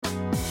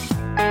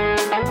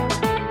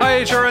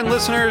HRN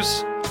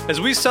listeners.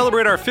 As we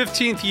celebrate our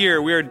 15th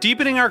year, we are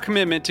deepening our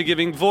commitment to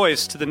giving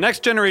voice to the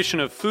next generation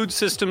of food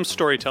systems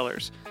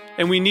storytellers,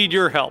 and we need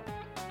your help.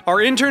 Our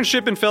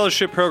internship and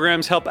fellowship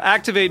programs help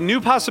activate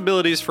new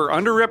possibilities for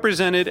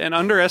underrepresented and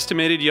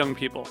underestimated young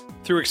people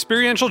through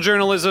experiential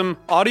journalism,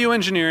 audio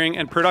engineering,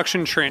 and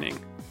production training.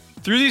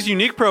 Through these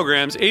unique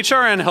programs,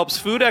 HRN helps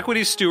food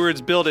equity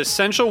stewards build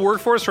essential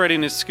workforce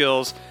readiness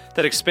skills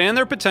that expand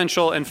their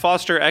potential and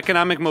foster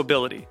economic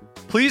mobility.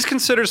 Please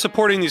consider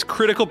supporting these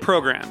critical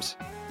programs.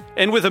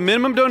 And with a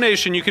minimum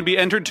donation, you can be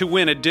entered to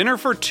win a dinner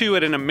for two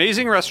at an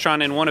amazing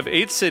restaurant in one of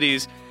 8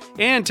 cities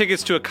and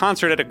tickets to a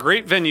concert at a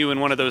great venue in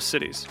one of those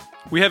cities.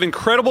 We have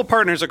incredible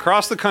partners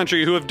across the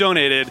country who have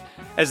donated,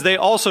 as they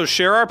also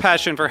share our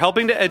passion for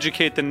helping to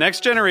educate the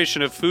next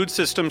generation of food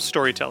systems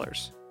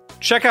storytellers.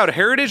 Check out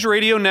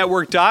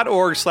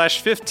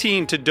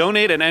heritageradionetwork.org/15 to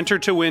donate and enter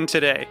to win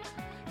today.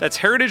 That's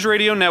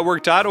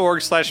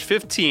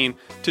heritageradionetwork.org/15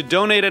 to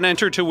donate and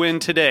enter to win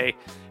today.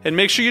 And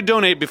make sure you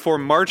donate before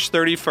March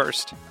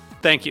 31st.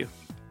 Thank you.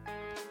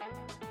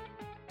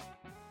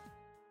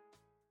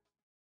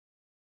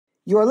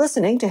 You're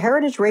listening to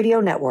Heritage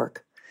Radio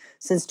Network.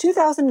 Since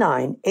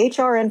 2009,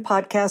 HRN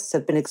podcasts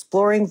have been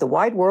exploring the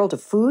wide world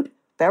of food,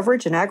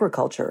 beverage, and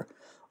agriculture.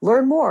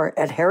 Learn more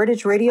at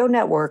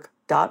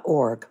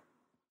heritageradionetwork.org.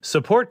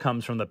 Support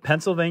comes from the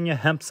Pennsylvania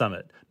Hemp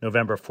Summit,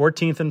 November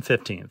 14th and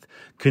 15th,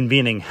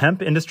 convening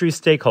hemp industry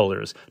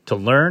stakeholders to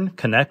learn,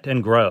 connect,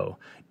 and grow.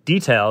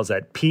 Details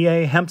at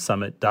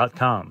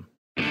pahempsummit.com.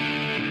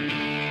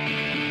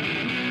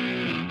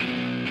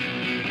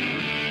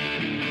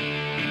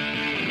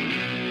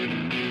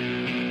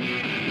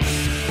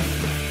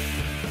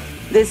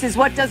 This is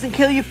What Doesn't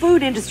Kill You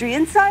Food Industry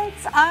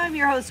Insights. I'm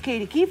your host,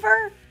 Katie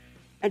Kiefer.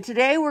 And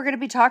today we're going to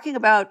be talking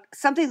about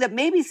something that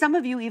maybe some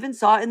of you even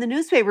saw in the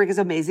newspaper, because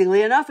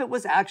amazingly enough, it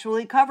was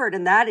actually covered.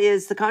 And that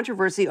is the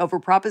controversy over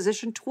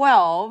Proposition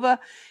 12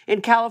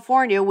 in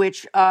California,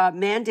 which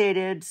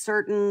mandated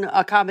certain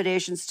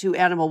accommodations to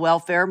animal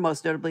welfare,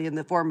 most notably in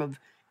the form of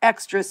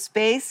extra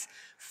space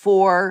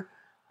for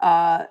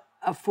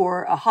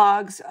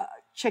hogs,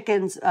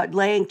 chickens,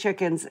 laying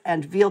chickens,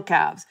 and veal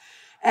calves.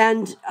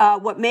 And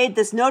what made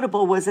this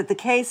notable was that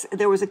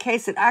there was a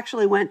case that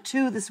actually went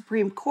to the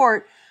Supreme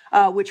Court,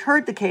 which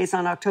heard the case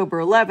on October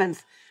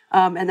 11th.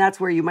 And that's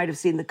where you might have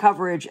seen the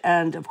coverage.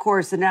 And of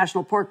course, the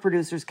National Pork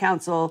Producers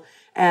Council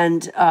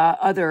and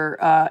other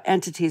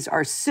entities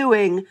are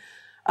suing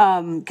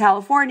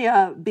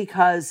California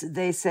because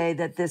they say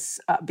that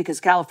because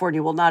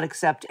California will not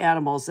accept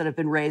animals that have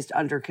been raised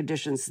under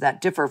conditions that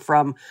differ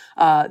from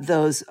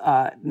those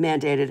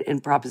mandated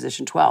in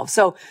Proposition 12.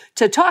 So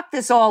to talk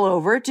this all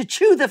over, to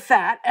chew the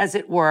fat, as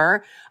it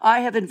were, I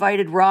have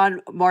invited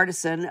Ron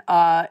Martison,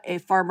 a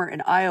farmer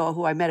in Iowa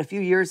who I met a few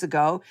years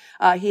ago.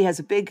 He has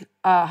a big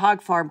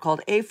hog farm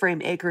called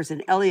A-Frame Acres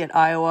in Elliott,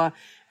 Iowa.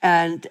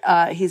 And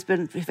his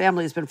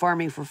family has been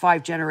farming for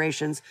 5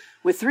 generations,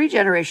 with 3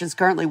 generations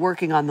currently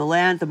working on the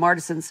land. The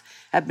Martisons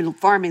have been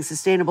farming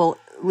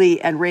sustainably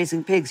and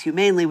raising pigs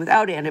humanely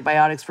without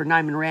antibiotics for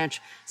Niman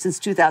Ranch since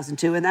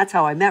 2002. And that's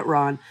how I met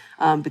Ron,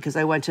 because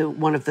I went to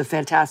one of the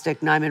fantastic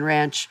Niman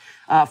Ranch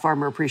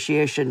farmer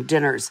appreciation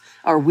dinners,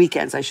 or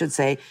weekends, I should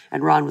say.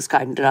 And Ron was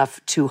kind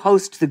enough to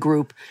host the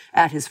group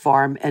at his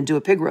farm and do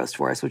a pig roast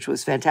for us, which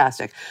was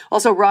fantastic.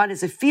 Also, Ron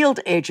is a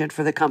field agent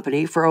for the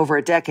company for over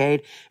a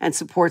decade and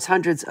supports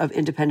hundreds of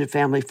independent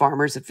family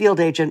farmers. A field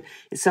agent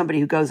is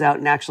somebody who goes out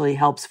and actually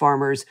helps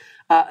farmers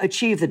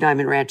achieve the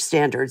Niman Ranch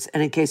standards.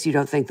 And in case you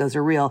don't think those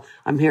are real,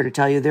 I'm here to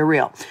tell you they're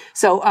real.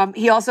 So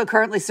he also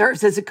currently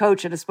serves as a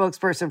coach and a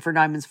spokesperson for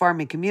Niman's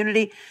farming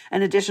community.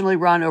 And additionally,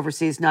 Ron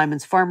oversees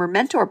Niman's Farmer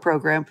Mentor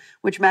Program,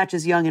 which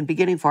matches young and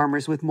beginning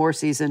farmers with more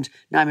seasoned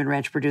Niman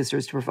Ranch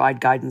producers to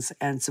provide guidance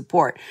and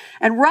support.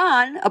 And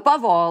Ron,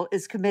 above all,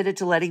 is committed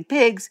to letting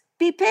pigs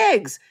be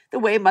pigs, the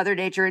way Mother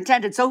Nature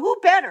intended. So who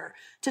better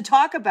to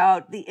talk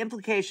about the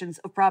implications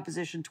of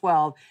Proposition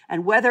 12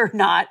 and whether or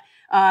not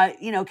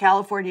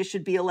California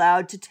should be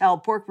allowed to tell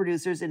pork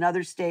producers in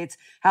other states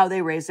how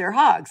they raise their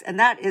hogs. And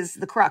that is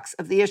the crux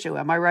of the issue.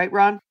 Am I right,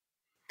 Ron?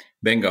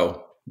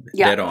 Bingo.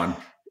 Yeah. Dead on.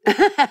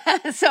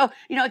 So,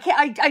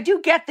 I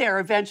do get there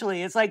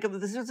eventually. It's like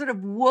this sort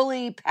of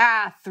woolly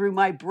path through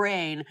my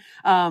brain.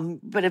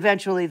 But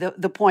eventually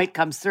the point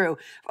comes through.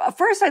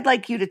 First, I'd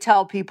like you to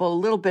tell people a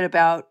little bit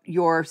about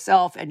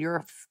yourself and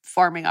your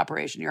farming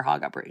operation, your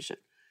hog operation.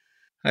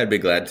 I'd be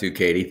glad to,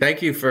 Katie.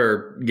 Thank you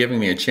for giving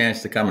me a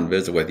chance to come and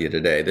visit with you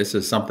today. This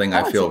is something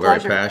I feel very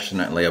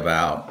passionately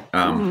about.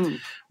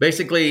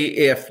 Basically,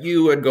 if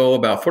you would go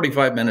about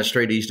 45 minutes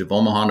straight east of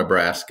Omaha,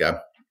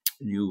 Nebraska,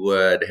 you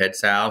would head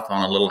south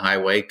on a little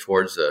highway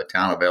towards the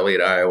town of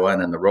Elliott, Iowa,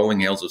 and in the rolling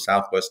hills of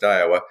southwest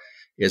Iowa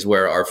is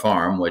where our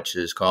farm, which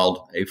is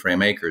called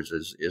A-Frame Acres,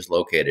 is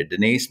located.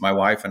 Denise, my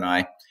wife, and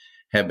I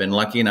have been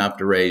lucky enough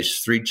to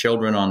raise 3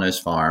 children on this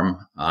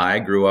farm. I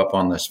grew up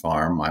on this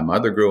farm. My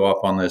mother grew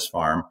up on this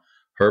farm.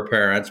 Her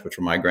parents, which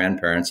were my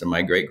grandparents and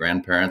my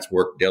great-grandparents,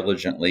 worked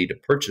diligently to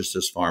purchase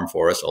this farm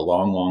for us a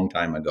long, long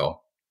time ago.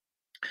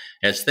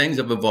 As things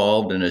have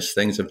evolved and as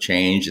things have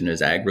changed and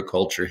as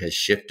agriculture has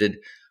shifted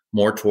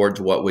more towards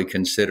what we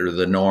consider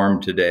the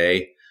norm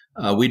today,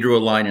 we drew a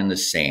line in the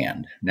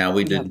sand. Now,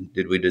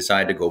 did we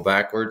decide to go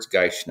backwards?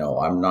 Gosh, no,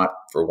 I'm not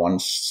for 1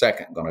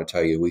 second going to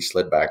tell you we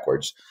slid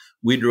backwards.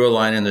 We drew a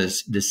line in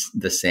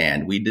the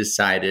sand. We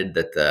decided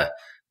that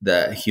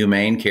the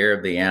humane care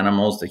of the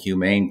animals, the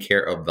humane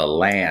care of the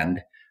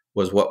land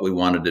was what we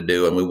wanted to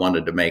do. And we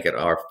wanted to make it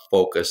our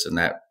focus. And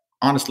that,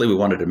 honestly, we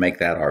wanted to make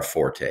that our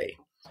forte.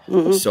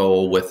 Mm-hmm.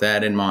 So with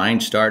that in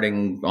mind,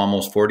 starting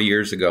almost 40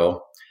 years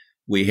ago,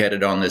 we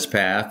headed on this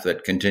path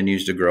that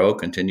continues to grow,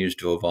 continues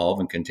to evolve,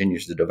 and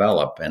continues to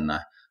develop. And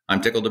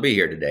I'm tickled to be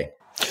here today.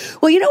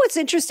 Well, you know what's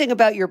interesting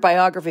about your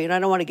biography, and I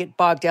don't want to get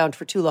bogged down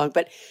for too long,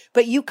 but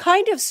you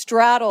kind of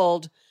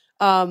straddled,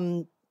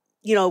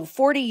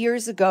 40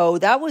 years ago,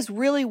 that was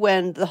really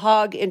when the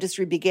hog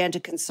industry began to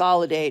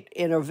consolidate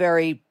in a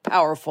very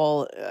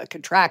powerful,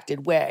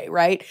 contracted way,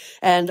 right?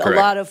 And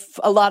Correct.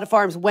 a lot of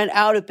farms went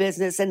out of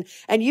business, and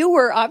you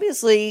were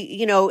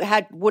obviously,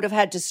 would have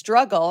had to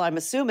struggle, I'm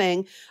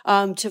assuming,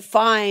 to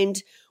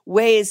find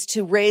ways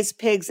to raise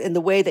pigs in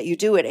the way that you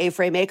do at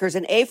A-Frame Acres.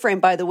 And A-Frame,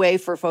 by the way,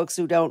 for folks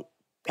who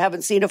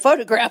haven't seen a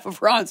photograph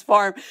of Ron's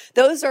farm,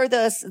 those are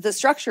the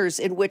structures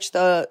in which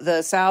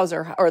the sows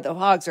or the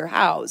hogs are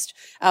housed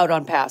out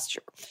on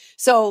pasture.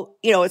 So,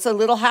 it's a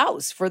little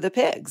house for the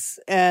pigs,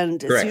 and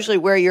Correct. It's usually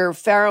where you're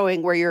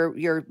farrowing, where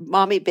your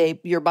mommy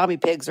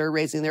pigs are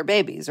raising their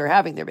babies or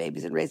having their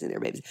babies and raising their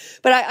babies.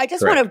 But I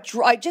just want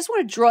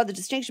to draw the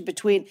distinction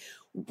between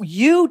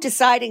you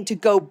deciding to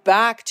go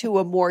back to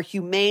a more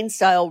humane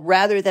style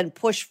rather than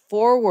push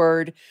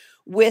forward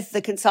with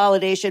the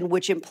consolidation,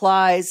 which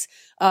implies,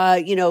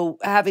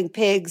 having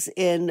pigs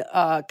in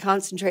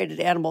concentrated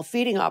animal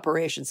feeding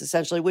operations,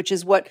 essentially, which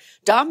is what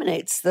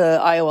dominates the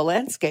Iowa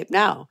landscape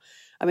now.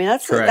 I mean,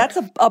 that's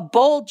a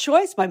bold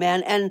choice, my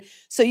man. And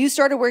so you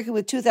started working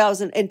with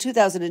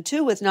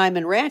 2002 with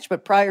Niman Ranch,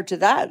 but prior to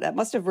that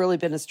must have really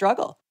been a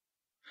struggle.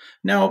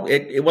 No,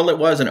 it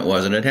was and it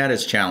wasn't. It had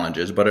its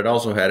challenges, but it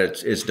also had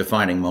its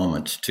defining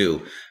moments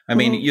too. I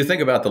mean, you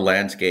think about the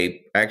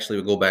landscape, actually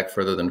we go back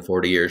further than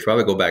 40 years,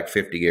 probably go back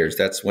 50 years.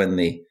 That's when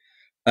the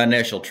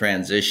initial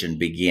transition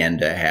began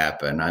to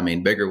happen. I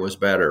mean, bigger was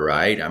better,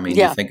 right? I mean,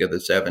 You think of the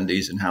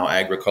 70s and how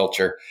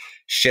agriculture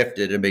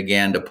shifted and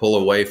began to pull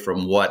away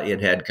from what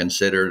it had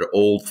considered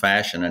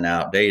old-fashioned and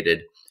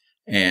outdated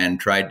and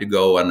tried to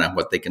go in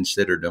what they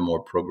considered a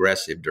more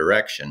progressive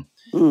direction.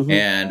 Mm-hmm.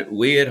 And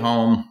we at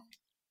home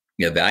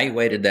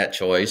evaluated that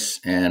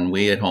choice, and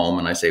we at home,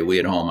 and I say we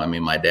at home, I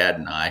mean my dad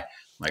and I,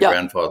 my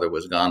grandfather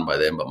was gone by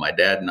then, but my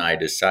dad and I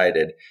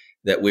decided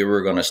that we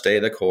were going to stay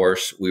the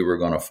course. We were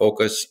going to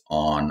focus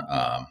on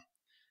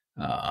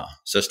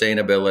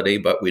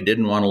sustainability, but we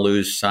didn't want to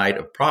lose sight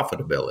of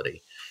profitability.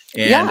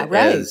 And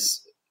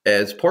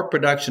as pork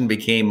production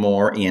became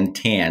more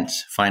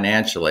intense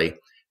financially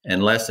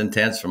and less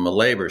intense from a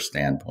labor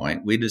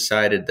standpoint, we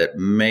decided that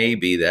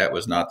maybe that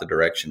was not the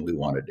direction we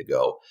wanted to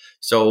go.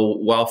 So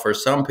while for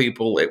some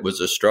people it was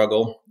a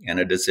struggle and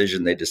a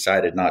decision they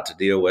decided not to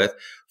deal with,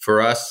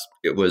 for us,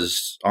 it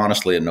was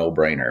honestly a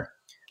no-brainer.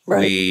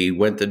 Right. We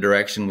went the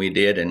direction we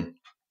did. And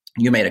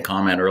you made a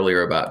comment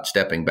earlier about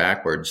stepping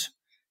backwards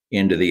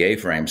into the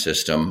A-frame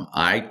system.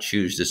 I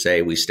choose to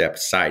say we stepped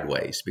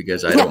sideways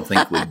because I don't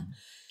think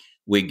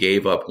we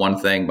gave up one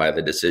thing by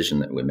the decision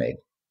that we made.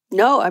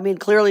 No, I mean,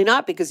 clearly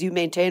not, because you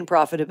maintain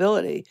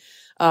profitability,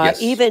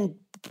 even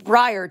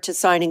prior to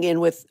signing in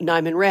with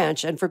Niman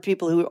Ranch. And for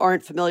people who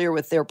aren't familiar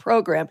with their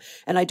program,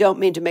 and I don't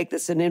mean to make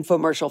this an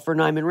infomercial for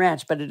Niman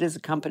Ranch, but it is a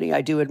company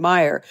I do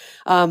admire.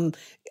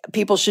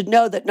 People should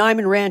know that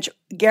Niman Ranch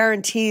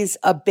guarantees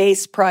a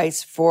base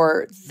price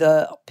for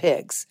the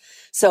pigs.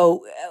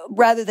 So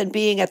rather than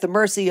being at the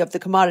mercy of the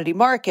commodity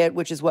market,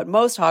 which is what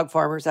most hog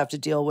farmers have to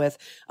deal with,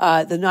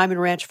 the Niman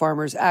Ranch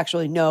farmers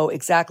actually know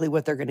exactly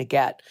what they're going to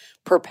get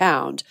per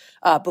pound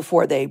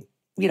before they,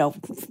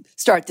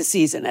 start the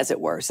season, as it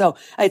were. So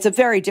it's a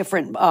very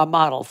different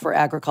model for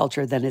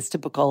agriculture than is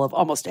typical of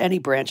almost any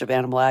branch of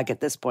animal ag at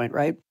this point,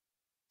 right?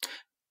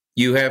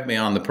 You have me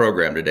on the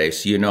program today,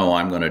 so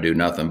I'm going to do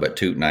nothing but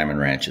toot Niman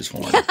Ranch's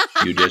horn.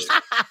 You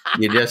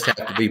just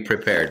have to be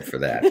prepared for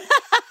that.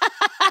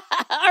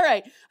 All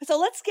right. So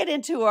let's get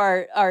into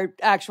our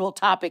actual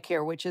topic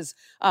here, which is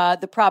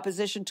the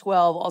Proposition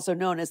 12, also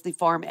known as the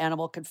Farm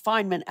Animal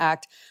Confinement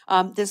Act.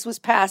 This was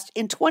passed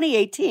in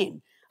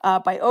 2018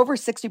 by over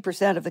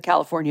 60% of the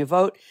California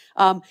vote.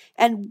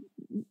 And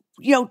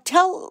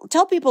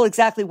tell people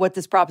exactly what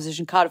this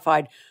proposition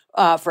codified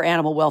for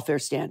animal welfare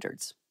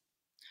standards.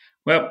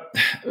 Well,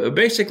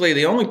 basically,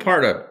 the only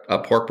part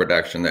of pork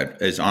production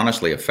that is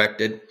honestly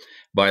affected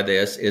by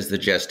this is the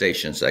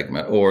gestation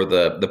segment, or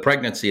the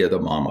pregnancy of the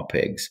mama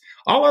pigs.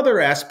 All other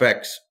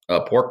aspects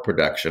of pork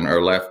production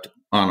are left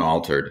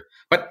unaltered.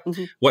 But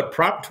what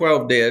Prop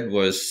 12 did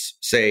was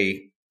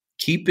say,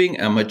 keeping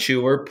a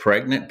mature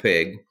pregnant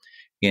pig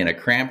in a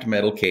cramped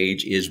metal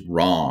cage is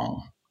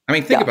wrong. I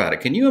mean, think about it.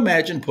 Can you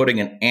imagine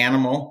putting an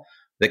animal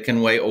that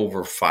can weigh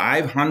over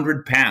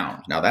 500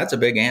 pounds? Now, that's a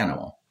big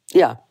animal.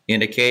 Yeah.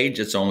 In a cage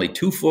that's only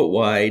 2 foot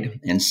wide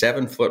and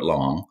 7 foot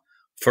long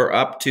for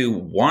up to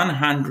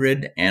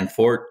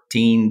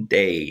 114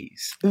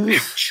 days.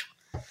 Ouch.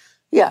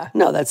 Yeah,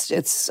 no,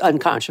 it's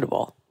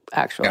unconscionable,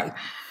 actually. Yeah.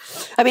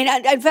 I mean,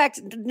 in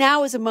fact,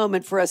 now is a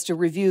moment for us to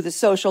review the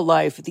social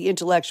life, the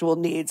intellectual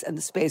needs, and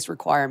the space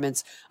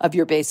requirements of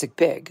your basic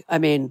pig. I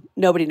mean,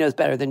 nobody knows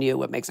better than you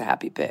what makes a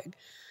happy pig.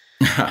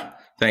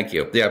 Thank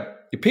you. Yeah,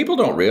 people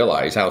don't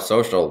realize how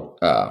social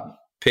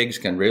pigs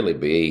can really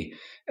be.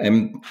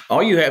 And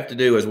all you have to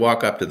do is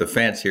walk up to the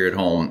fence here at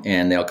home,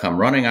 and they'll come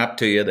running up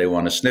to you. They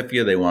want to sniff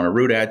you. They want to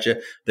root at you.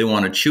 They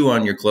want to chew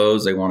on your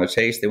clothes. They want to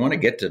taste. They want to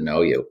get to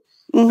know you.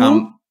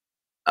 Mm-hmm.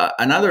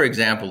 Another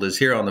example is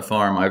here on the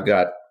farm, I've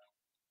got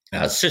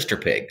sister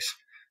pigs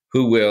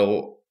who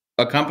will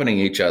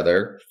accompany each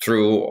other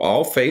through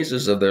all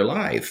phases of their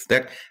life.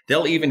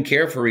 They'll even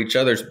care for each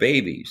other's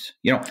babies.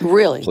 You know,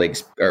 really,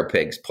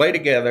 pigs play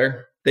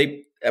together.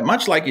 They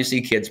much like you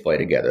see kids play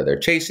together. They're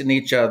chasing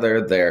each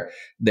other.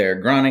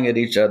 They're grunting at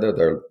each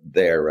other.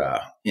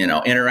 They're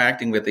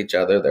interacting with each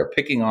other. They're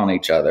picking on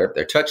each other.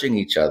 They're touching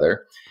each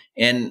other.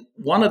 And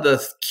one of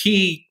the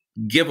key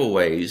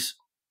giveaways,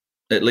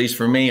 at least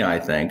for me, I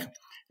think,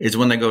 is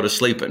when they go to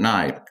sleep at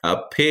night. A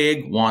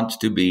pig wants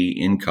to be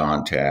in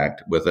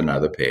contact with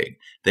another pig.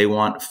 They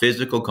want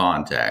physical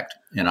contact.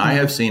 And I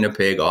have seen a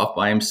pig off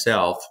by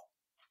himself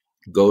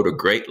go to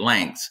great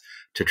lengths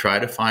to try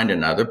to find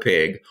another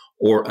pig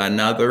or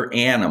another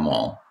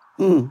animal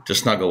to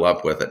snuggle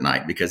up with at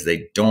night because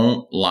they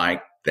don't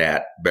like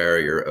that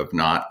barrier of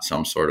not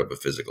some sort of a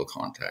physical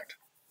contact.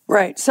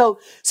 Right. So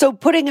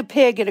putting a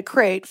pig in a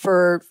crate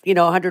for,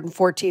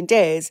 114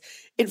 days,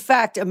 in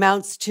fact,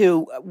 amounts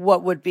to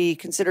what would be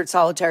considered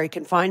solitary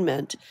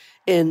confinement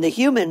in the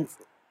human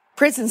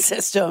prison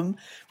system,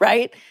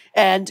 right?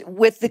 And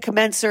with the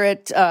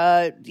commensurate,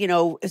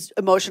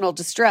 emotional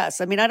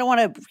distress. I mean, I don't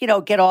want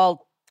to, get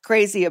all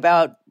crazy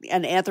about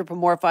and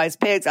anthropomorphize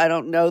pigs. I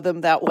don't know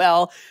them that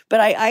well, but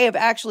I have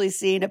actually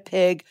seen a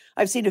pig.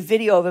 I've seen a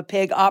video of a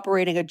pig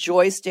operating a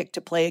joystick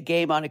to play a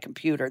game on a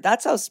computer.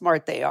 That's how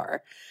smart they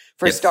are,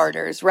 for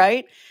starters,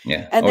 right?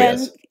 Yeah. And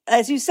then,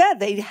 as you said,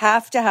 they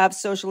have to have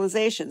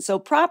socialization.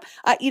 So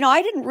I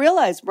didn't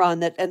realize,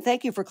 Ron, and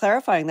thank you for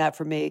clarifying that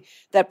for me,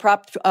 that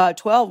Prop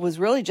 12 was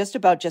really just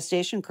about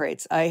gestation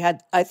crates. I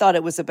thought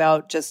it was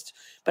about just,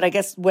 but I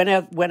guess when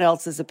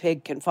else is a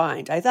pig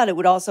confined? I thought it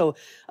would also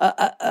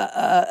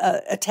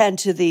attend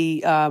to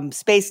the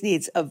space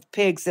needs of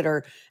pigs that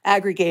are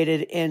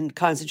aggregated in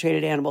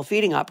concentrated animal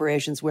feeding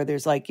operations where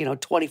there's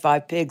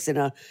 25 pigs in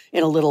a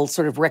little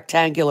sort of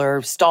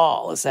rectangular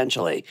stall,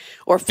 essentially,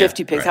 or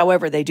 50 pigs,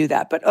 however they do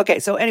that. But okay,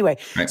 so anyway,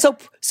 so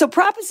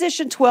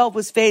Proposition 12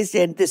 was phased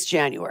in this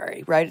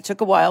January, right? It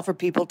took a while for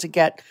people to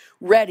get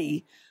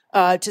ready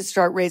to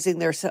start raising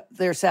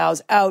their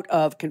sows out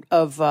of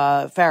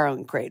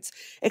farrowing crates.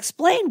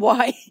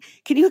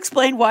 Can you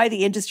explain why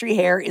the industry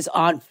hair is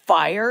on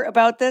fire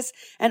about this?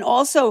 And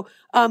also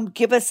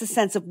give us a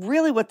sense of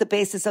really what the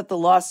basis of the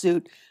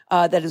lawsuit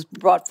that is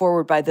brought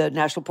forward by the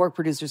National Pork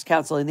Producers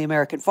Council and the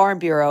American Farm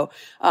Bureau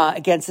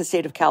against the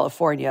state of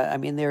California. I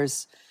mean,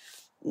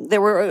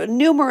 there were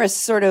numerous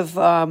sort of,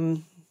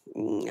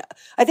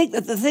 I think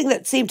that the thing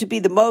that seemed to be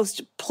the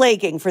most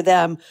plaguing for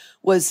them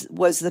was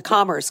the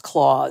Commerce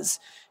Clause,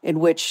 in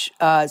which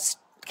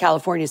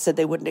California said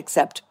they wouldn't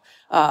accept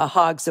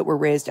hogs that were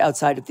raised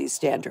outside of these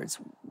standards.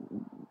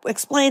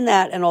 Explain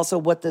that, and also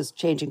what this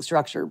changing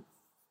structure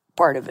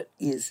part of it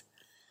is.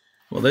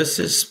 Well, this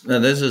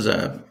is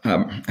a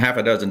half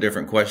a dozen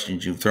different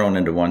questions you've thrown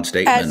into one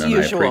statement, as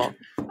usual.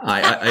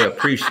 I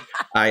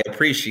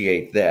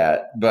appreciate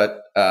that,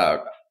 but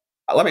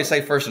let me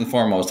say first and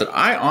foremost that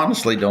I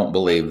honestly don't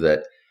believe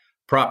that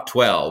Prop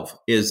 12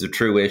 is the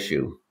true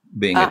issue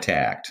being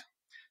attacked.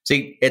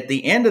 See, at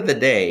the end of the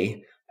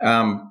day,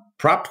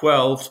 Prop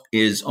 12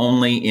 is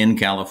only in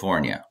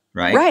California,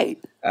 right? Right.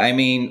 I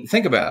mean,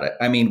 think about it.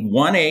 I mean,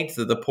 1/8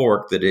 of the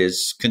pork that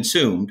is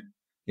consumed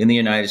in the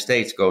United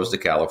States goes to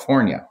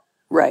California.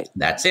 Right.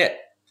 That's it.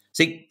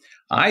 See,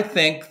 I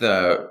think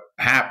the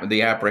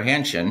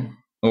apprehension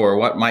or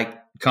what might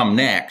come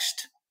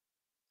next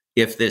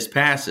if this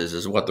passes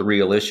is what the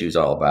real issue is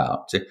all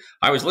about. See,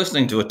 I was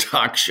listening to a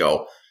talk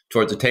show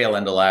towards the tail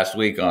end of last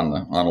week on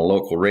a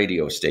local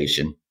radio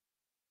station,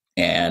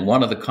 and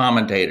one of the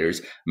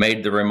commentators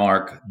made the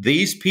remark,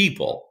 these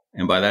people,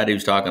 and by that he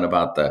was talking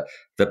about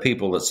the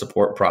people that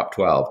support Prop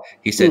 12.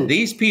 He said,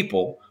 these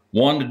people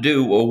want to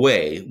do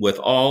away with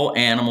all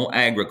animal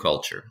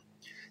agriculture.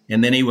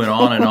 And then he went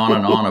on and on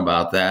and on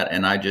about that.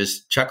 And I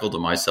just chuckled to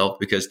myself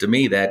because to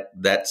me,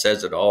 that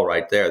says it all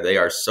right there. They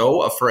are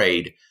so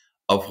afraid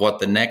of what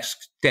the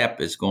next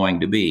step is going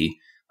to be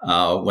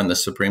when the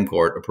Supreme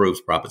Court approves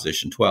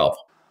Proposition 12.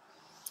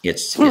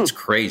 It's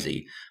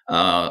crazy.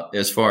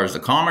 As far as the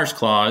Commerce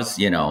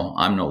Clause,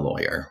 I'm no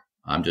lawyer.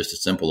 I'm just a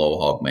simple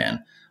old hog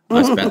man.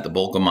 I spent the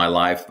bulk of my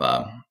life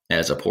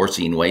as a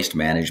porcine waste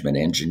management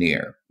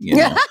engineer.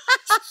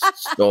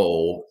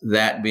 So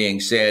that being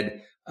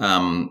said,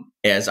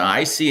 As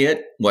I see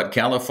it, what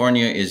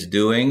California is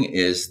doing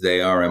is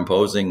they are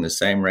imposing the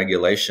same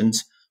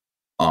regulations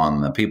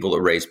on the people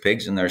that raise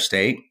pigs in their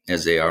state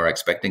as they are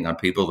expecting on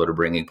people that are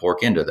bringing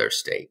pork into their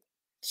state.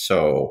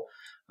 So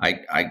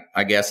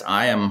I guess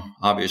I am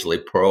obviously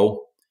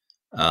pro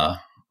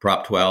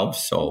Prop 12,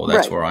 so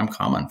that's where I'm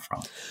coming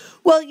from.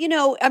 Well,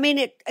 I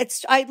mean,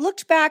 I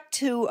looked back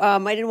to, I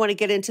didn't want to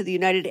get into the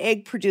United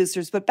Egg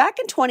Producers, but back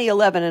in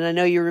 2011, and I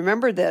know you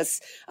remember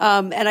this,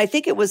 and I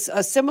think it was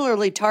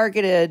similarly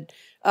targeted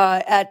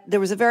there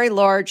was a very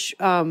large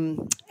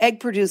egg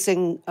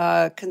producing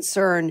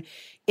concern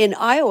in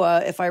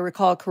Iowa, if I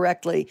recall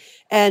correctly,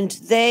 and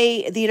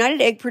the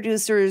United Egg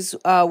Producers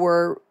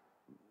were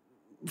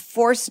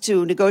forced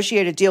to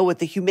negotiate a deal with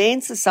the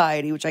Humane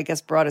Society, which I guess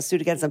brought a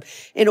suit against them,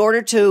 in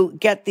order to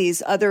get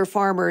these other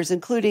farmers,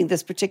 including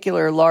this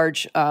particular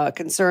large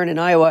concern in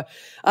Iowa,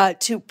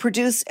 to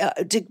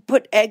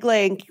put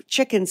egg-laying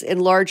chickens in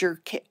larger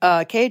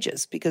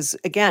cages. Because,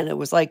 again, it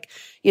was like,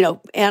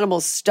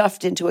 animals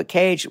stuffed into a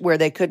cage where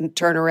they couldn't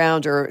turn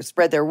around or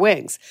spread their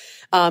wings.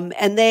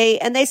 And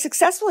they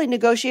successfully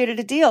negotiated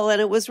a deal,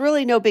 and it was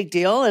really no big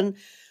deal. And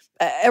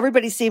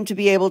everybody seemed to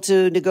be able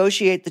to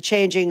negotiate the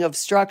changing of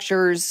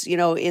structures,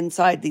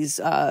 inside these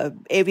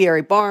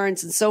aviary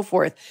barns and so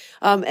forth.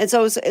 And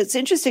so it's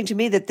interesting to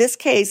me that this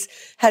case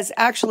has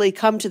actually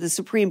come to the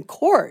Supreme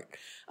Court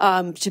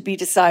to be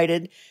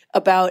decided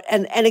about.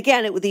 And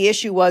again, the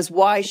issue was,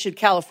 why should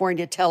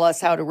California tell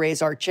us how to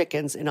raise our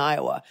chickens in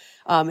Iowa?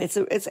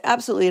 It's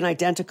absolutely an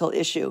identical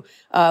issue,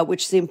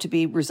 which seemed to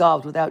be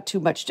resolved without too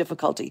much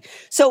difficulty.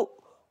 So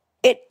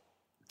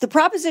the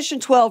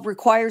Proposition 12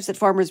 requires that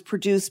farmers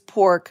produce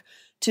pork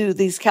to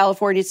these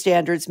California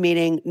standards,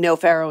 meaning no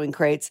farrowing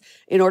crates,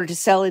 in order to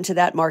sell into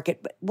that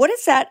market. But what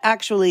does that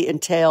actually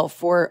entail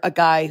for a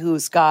guy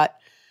who's got,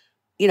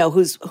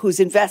 who's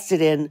invested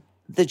in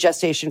the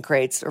gestation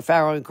crates or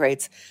farrowing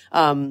crates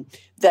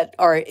that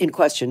are in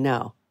question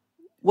now?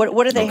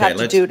 What do they have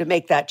to do to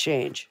make that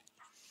change?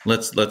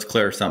 Let's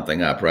clear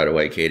something up right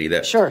away, Katie.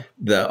 Sure.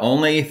 The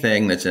only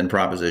thing that's in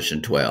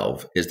Proposition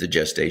 12 is the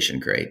gestation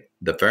crate.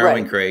 The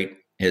farrowing crate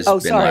has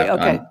been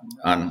left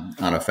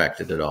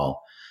unaffected at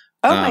all.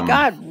 Oh my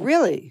God!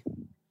 Really?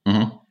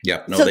 Mm-hmm.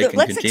 Yeah. No, so they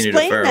can continue to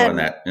farrow on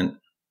that. And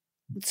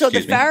so the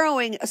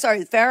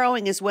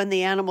farrowing is when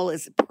the animal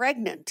is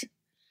pregnant.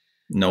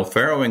 No,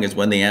 farrowing is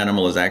when the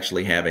animal is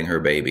actually having her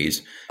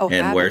babies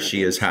and where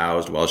she is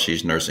housed while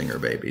she's nursing her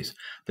babies.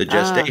 The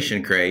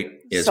gestation crate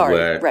is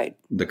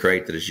the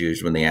crate that is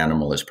used when the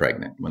animal is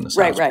pregnant, when the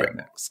sow's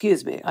pregnant.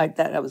 Excuse me. I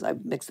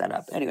mixed that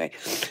up. Anyway,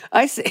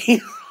 I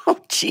see. Oh,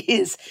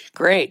 geez.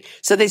 Great.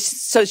 So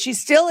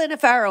she's still in a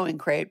farrowing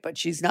crate, but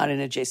she's not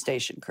in a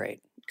gestation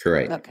crate.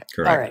 Correct. Okay.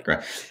 Correct. All right.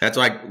 Correct. That's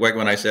like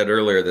when I said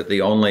earlier that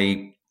the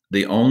only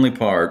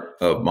part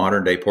of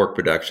modern day pork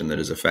production that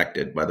is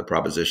affected by the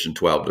Proposition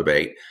 12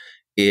 debate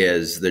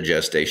is the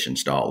gestation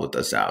stall that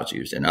the sows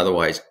use. And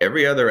otherwise,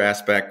 every other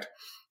aspect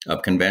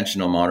of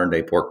conventional modern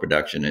day pork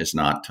production is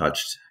not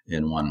touched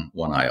in one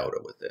iota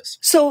with this.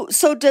 So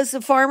does the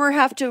farmer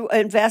have to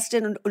invest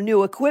in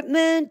new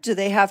equipment? Do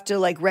they have to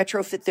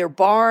retrofit their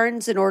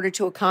barns in order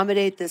to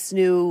accommodate this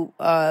new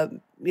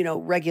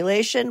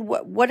regulation?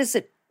 What does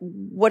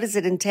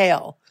it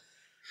entail?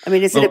 I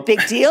mean, is it a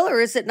big deal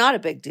or is it not a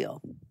big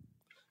deal?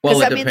 Well,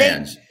 it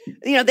depends.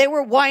 They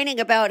were whining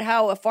about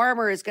how a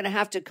farmer is going to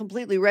have to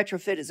completely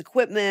retrofit his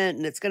equipment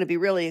and it's going to be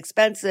really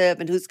expensive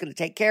and who's going to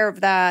take care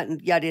of that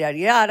and yada, yada,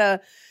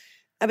 yada.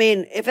 I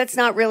mean, if it's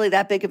not really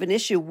that big of an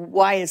issue,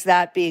 why is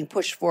that being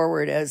pushed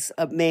forward as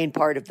a main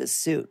part of this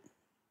suit?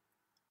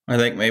 I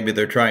think maybe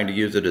they're trying to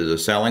use it as a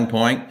selling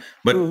point,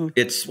 but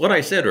it's what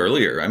I said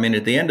earlier. I mean,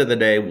 at the end of the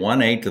day,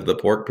 1/8 of the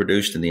pork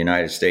produced in the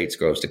United States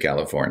goes to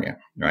California,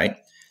 right?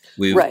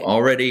 We've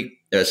already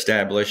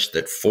established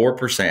that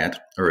 4%,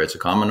 or it's a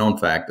common known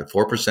fact, that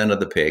 4%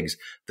 of the pigs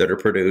that are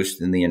produced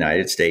in the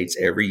United States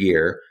every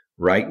year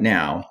right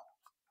now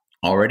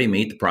already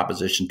meet the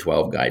Proposition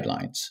 12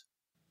 guidelines.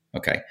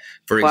 Okay.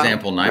 For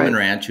example, Niman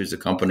Ranch, who's a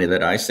company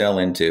that I sell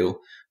into,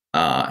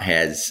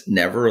 has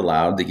never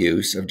allowed the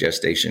use of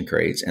gestation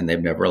crates, and they've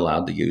never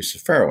allowed the use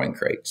of farrowing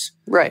crates.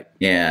 Right.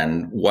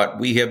 And what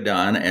we have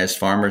done as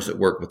farmers that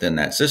work within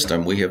that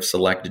system, we have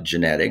selected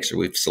genetics, or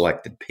we've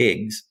selected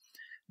pigs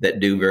that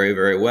do very,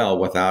 very well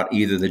without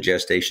either the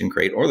gestation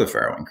crate or the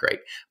farrowing crate.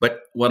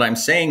 But what I'm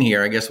saying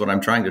here, I guess what I'm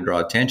trying to draw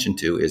attention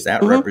to is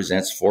that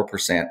represents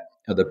 4%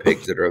 of the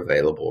pigs that are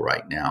available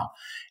right now.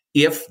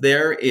 If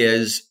there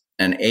is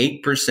an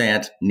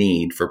 8%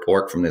 need for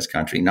pork from this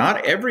country,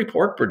 not every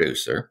pork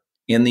producer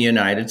in the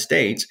United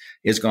States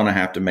is going to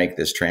have to make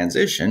this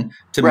transition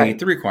to meet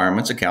the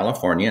requirements of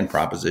California in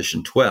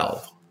Proposition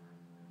 12.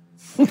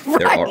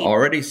 There are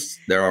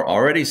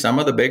already some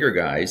of the bigger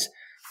guys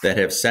that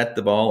have set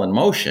the ball in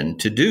motion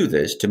to do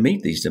this, to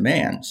meet these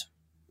demands.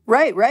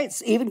 Right.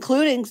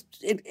 Including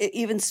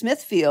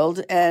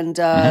Smithfield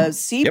and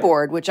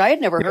Seaboard, which I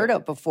had never heard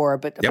of before,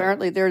 but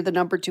apparently they're the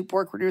number 2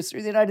 pork producer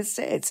in the United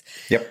States.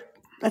 Yep.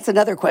 That's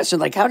another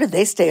question. How did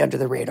they stay under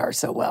the radar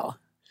so well?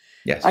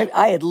 Yes.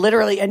 I had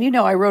literally, and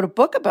I wrote a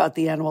book about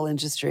the animal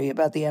industry,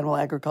 about the animal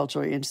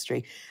agricultural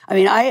industry. I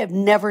mean, I have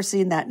never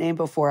seen that name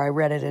before. I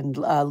read it in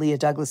Leah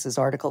Douglas's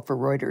article for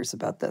Reuters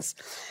about this.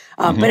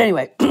 But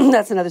anyway,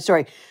 that's another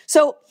story.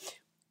 So,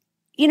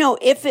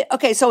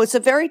 so it's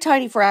a very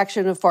tiny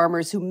fraction of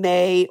farmers who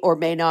may or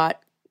may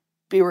not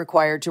be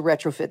required to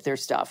retrofit their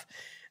stuff.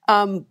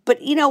 But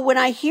when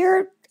I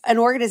hear an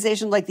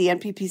organization like the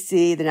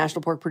NPPC, the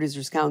National Pork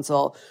Producers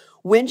Council,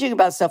 whinging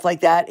about stuff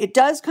like that, it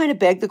does kind of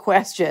beg the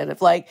question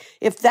of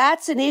if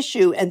that's an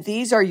issue and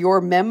these are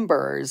your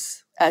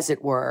members, as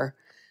it were,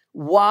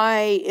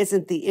 why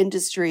isn't the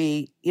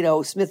industry,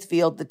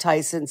 Smithfield, the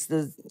Tysons,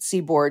 the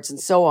Seaboards, and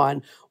so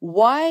on,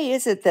 why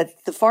is it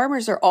that the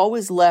farmers are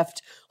always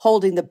left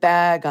holding the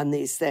bag on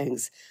these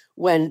things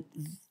when,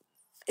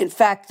 in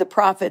fact, the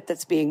profit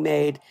that's being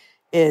made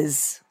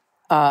is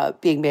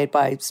being made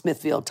by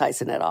Smithfield,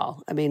 Tyson et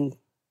al.? I mean,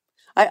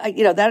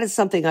 that is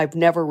something I've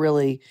never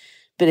really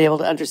been able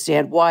to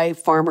understand, why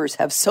farmers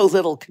have so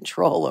little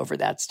control over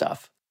that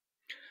stuff.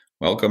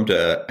 Welcome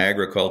to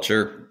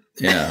agriculture.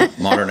 Yeah,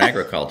 modern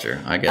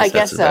agriculture. I guess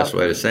that's the best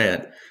way to say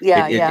it.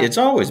 It's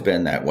always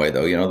been that way,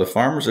 though. The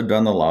farmers have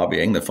done the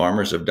lobbying. The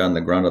farmers have done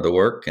the grunt of the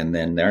work, and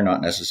then they're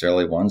not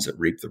necessarily ones that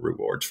reap the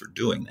rewards for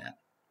doing that.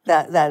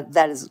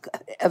 That is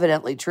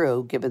evidently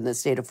true, given the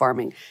state of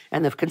farming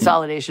and the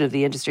consolidation of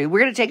the industry.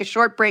 We're going to take a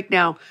short break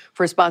now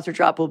for a sponsor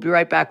drop. We'll be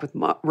right back with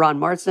Ron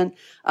Marston.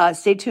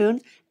 Stay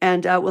tuned,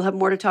 and we'll have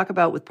more to talk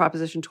about with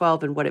Proposition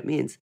 12 and what it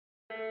means.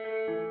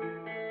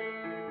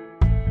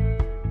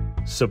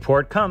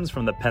 Support comes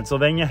from the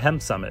Pennsylvania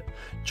Hemp Summit.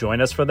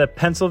 Join us for the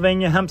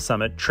Pennsylvania Hemp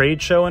Summit trade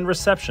show and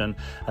reception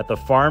at the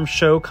Farm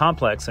Show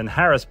Complex in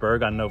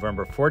Harrisburg on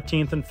November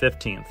 14th and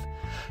 15th.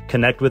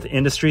 Connect with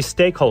industry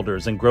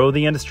stakeholders and grow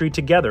the industry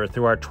together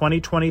through our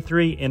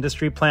 2023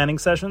 industry planning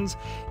sessions,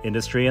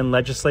 industry and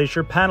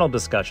legislature panel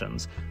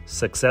discussions,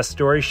 success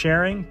story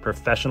sharing,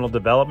 professional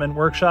development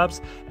workshops,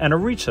 and a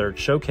research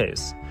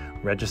showcase.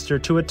 Register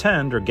to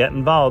attend or get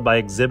involved by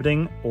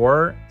exhibiting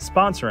or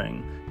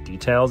sponsoring.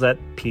 Details at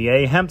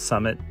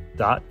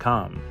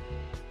pahempsummit.com.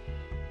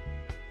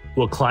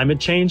 Will climate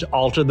change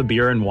alter the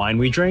beer and wine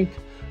we drink?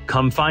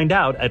 Come find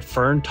out at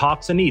Fern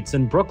Talks and Eats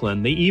in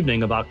Brooklyn the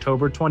evening of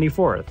October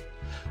 24th.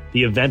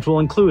 The event will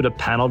include a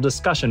panel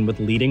discussion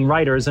with leading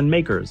writers and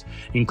makers,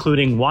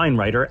 including wine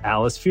writer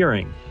Alice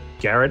Fearing,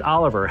 Garrett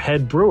Oliver,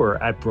 head brewer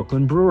at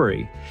Brooklyn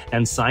Brewery,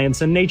 and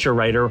science and nature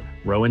writer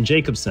Rowan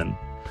Jacobson.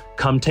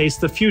 Come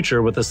taste the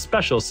future with a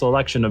special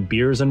selection of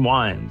beers and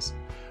wines.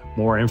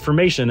 More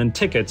information and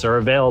tickets are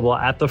available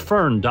at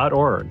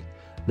thefern.org.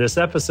 This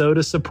episode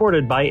is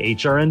supported by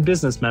HRN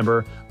Business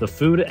member, the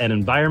Food and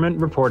Environment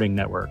Reporting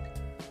Network.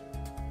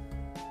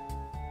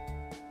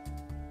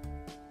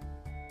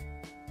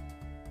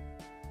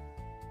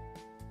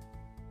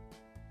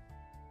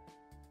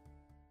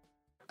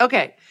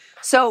 Okay,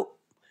 so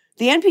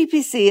the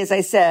NPPC, as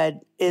I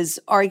said, is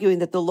arguing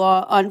that the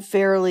law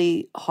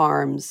unfairly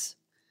harms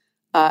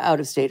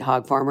out-of-state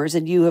hog farmers,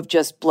 and you have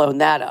just blown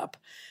that up.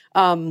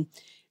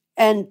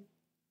 And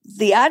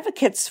the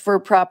advocates for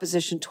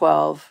Proposition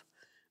 12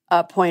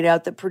 point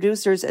out that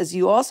producers, as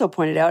you also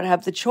pointed out,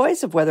 have the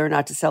choice of whether or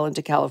not to sell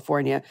into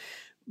California.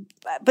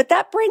 But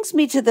that brings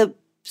me to the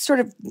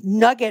sort of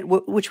nugget,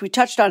 which we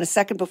touched on a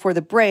second before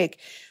the break,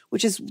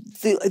 which is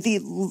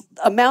the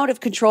amount of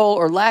control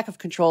or lack of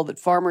control that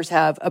farmers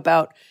have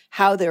about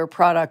how their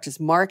product is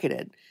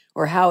marketed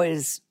or how it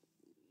is,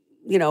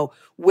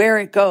 where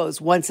it goes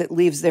once it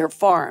leaves their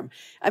farm.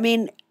 I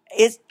mean,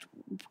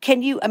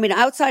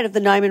 outside of the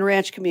Nyman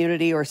Ranch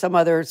community or some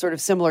other sort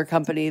of similar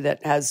company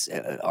that has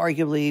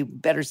arguably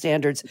better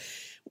standards,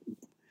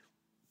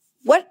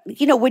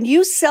 when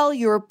you sell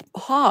your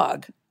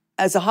hog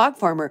as a hog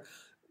farmer,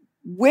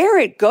 where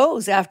it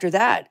goes after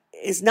that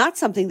is not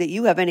something that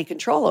you have any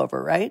control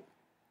over, right?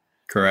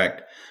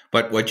 Correct.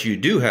 But what you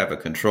do have a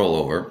control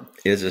over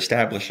is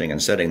establishing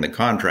and setting the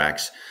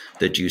contracts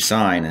that you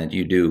sign and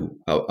you do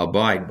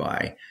abide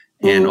by.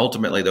 And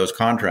ultimately, those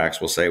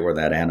contracts will say where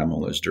that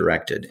animal is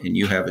directed. And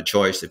you have a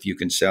choice if you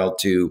can sell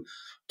to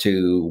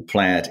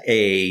plant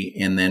A,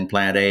 and then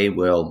plant A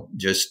will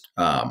just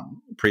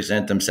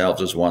present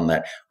themselves as one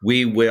that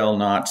we will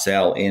not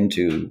sell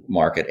into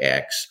market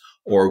X,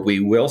 or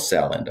we will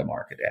sell into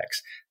market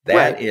X.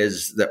 That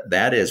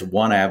is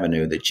one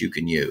avenue that you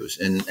can use.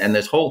 And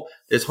this whole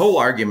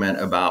argument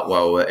about,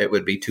 well, it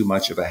would be too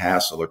much of a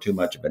hassle or too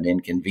much of an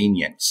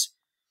inconvenience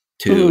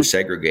to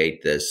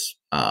segregate this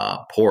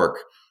pork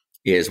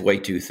is way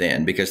too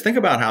thin, because think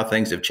about how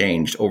things have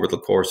changed over the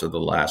course of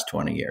the last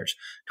 20 years.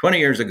 20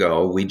 years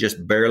ago, we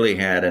just barely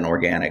had an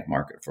organic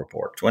market for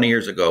pork. 20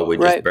 years ago, we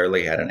just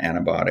barely had an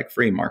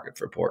antibiotic-free market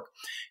for pork.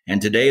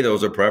 And today,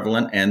 those are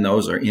prevalent and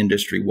those are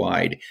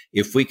industry-wide.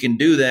 If we can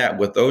do that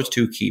with those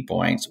two key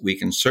points, we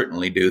can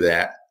certainly do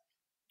that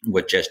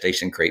with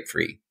gestation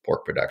crate-free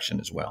pork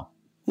production as well.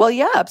 Well,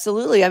 yeah,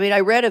 absolutely. I mean, I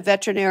read a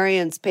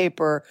veterinarian's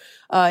paper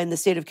in the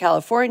state of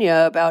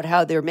California about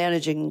how they're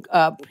managing,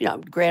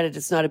 granted,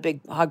 it's not a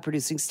big hog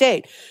producing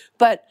state,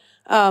 but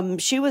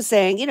she was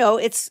saying,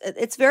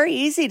 it's very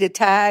easy to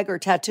tag or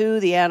tattoo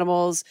the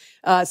animals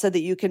so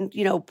that you can,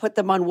 put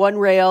them on one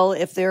rail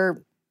if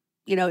they're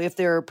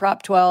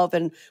Prop 12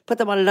 and put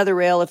them on another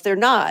rail if they're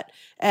not.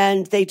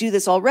 And they do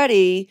this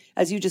already,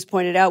 as you just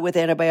pointed out, with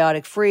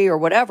antibiotic free or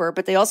whatever,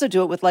 but they also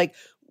do it with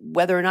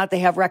whether or not they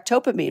have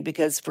ractopamine,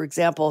 because, for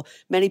example,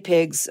 many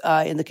pigs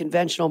in the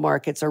conventional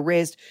markets are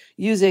raised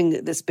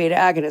using this beta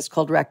agonist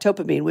called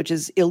ractopamine, which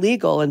is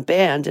illegal and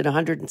banned in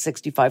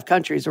 165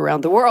 countries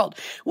around the world.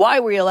 Why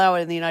we allow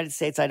it in the United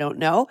States, I don't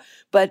know.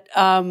 But,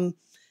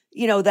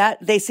 that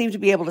they seem to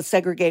be able to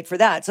segregate for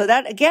that. So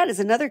that, again,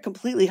 is another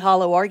completely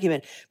hollow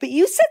argument. But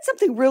you said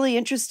something really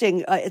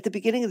interesting at the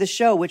beginning of the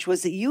show, which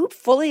was that you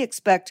fully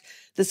expect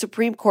the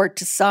Supreme Court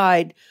to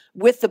side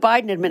with the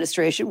Biden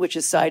administration, which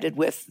is sided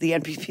with the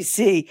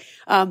NPPC,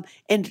 and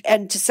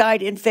to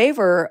side in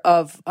favor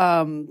of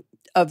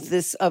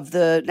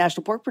the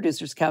National Pork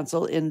Producers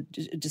Council in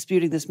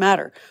disputing this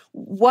matter.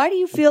 Why do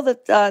you feel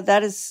that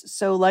that is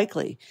so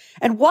likely?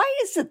 And why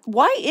is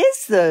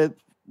the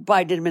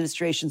Biden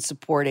administration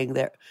supporting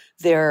their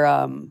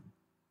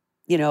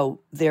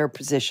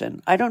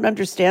position? I don't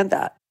understand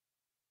that.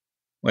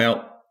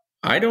 Well,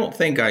 I don't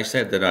think I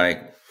said that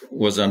I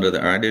was under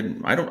the. I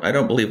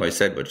don't believe I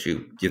said what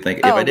you think.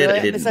 If I did, really?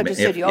 I didn't.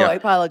 Misunderstood you. I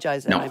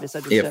apologize. No, I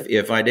misunderstood.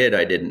 If I did,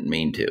 I didn't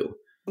mean to.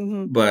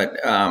 Mm-hmm. But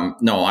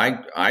no,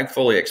 I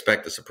fully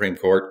expect the Supreme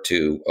Court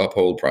to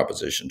uphold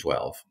Proposition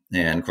 12.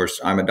 And of course,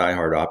 I'm a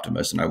diehard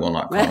optimist, and I will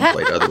not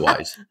contemplate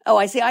otherwise. Oh,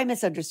 I see. I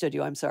misunderstood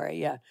you. I'm sorry.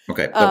 Yeah.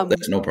 Okay,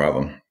 that's no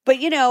problem. But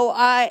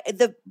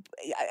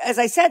as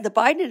I said, the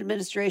Biden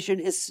administration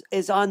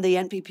is on the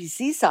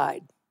NPPC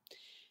side,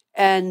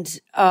 and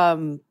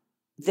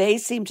they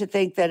seem to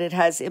think that it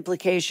has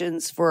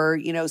implications for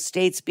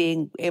states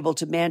being able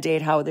to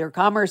mandate how their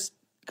commerce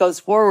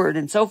goes forward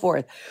and so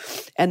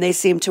forth. And they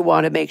seem to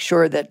want to make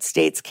sure that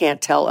states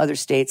can't tell other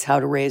states how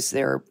to raise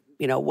their,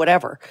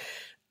 whatever.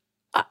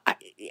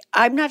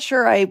 I'm not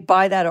sure I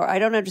buy that, or I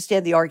don't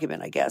understand the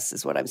argument, I guess,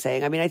 is what I'm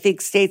saying. I mean, I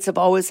think states have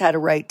always had a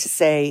right to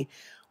say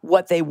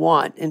what they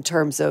want in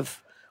terms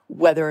of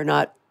whether or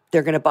not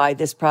they're going to buy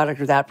this product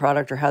or that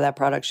product, or how that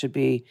product should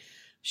be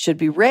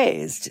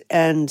raised.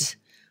 And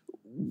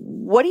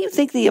what do you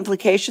think the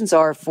implications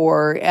are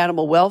for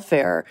animal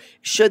welfare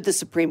should the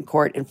Supreme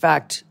Court, in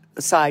fact,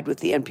 side with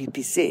the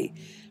NPPC?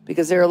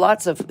 Because there are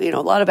lots of, a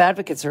lot of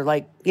advocates are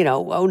like,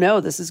 oh no,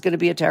 this is going to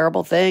be a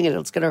terrible thing, and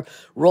it's going to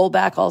roll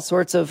back all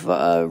sorts of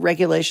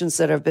regulations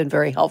that have been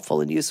very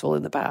helpful and useful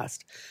in the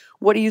past.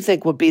 What do you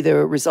think would be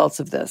the results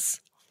of this?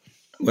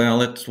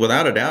 Well, it's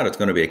without a doubt, it's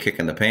going to be a kick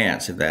in the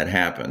pants if that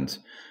happens.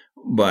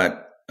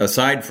 But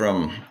aside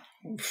from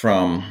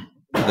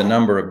the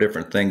number of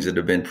different things that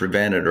have been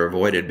prevented or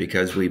avoided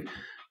because we've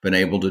been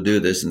able to do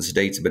this, and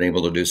states have been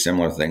able to do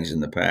similar things in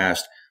the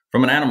past,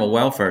 from an animal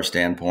welfare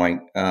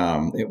standpoint,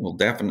 it will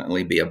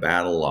definitely be a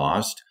battle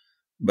lost.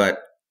 But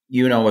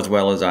you know as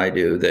well as I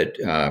do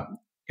that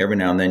every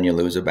now and then you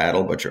lose a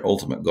battle, but your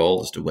ultimate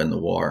goal is to win the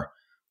war.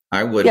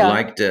 I would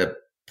like to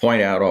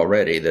point out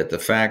already that the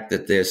fact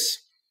that this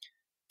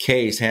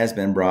case has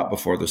been brought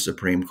before the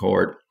Supreme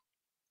Court,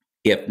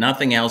 if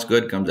nothing else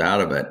good comes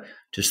out of it,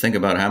 just think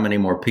about how many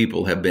more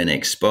people have been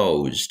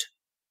exposed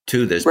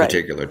to this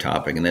particular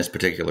topic and this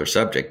particular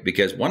subject.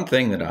 Because one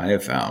thing that I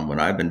have found when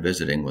I've been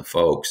visiting with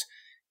folks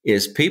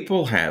is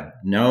people have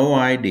no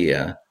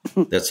idea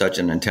that such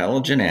an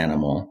intelligent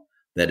animal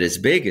that as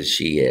big as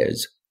she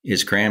is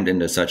crammed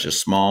into such a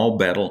small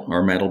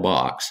metal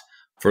box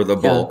for the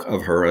bulk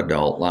of her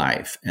adult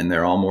life. And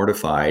they're all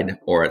mortified,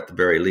 or at the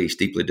very least,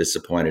 deeply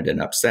disappointed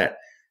and upset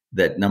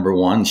that, number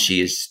one,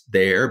 she is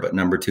there, but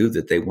number two,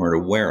 that they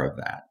weren't aware of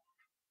that.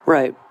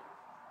 Right.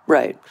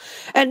 Right.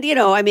 And,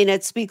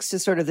 it speaks to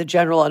sort of the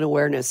general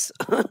unawareness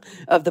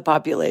of the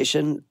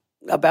population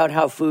about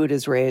how food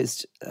is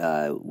raised,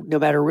 no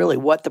matter really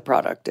what the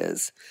product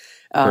is.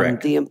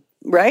 Correct.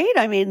 Right?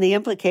 I mean, the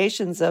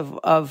implications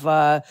of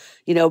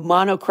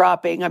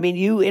monocropping. I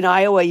mean, in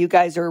Iowa, you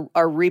guys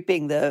are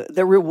reaping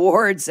the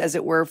rewards, as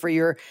it were, for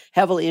your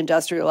heavily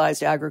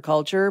industrialized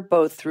agriculture,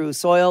 both through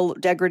soil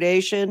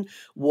degradation,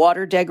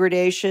 water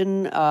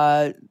degradation,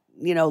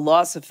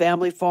 loss of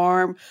family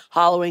farm,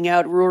 hollowing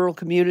out rural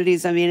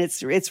communities. I mean,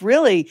 it's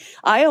really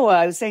Iowa.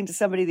 I was saying to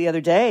somebody the other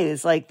day,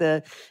 it's like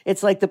the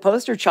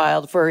poster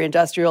child for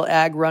industrial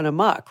ag run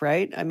amok,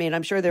 right? I mean,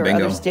 I'm sure there are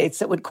other states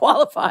that would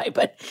qualify,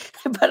 but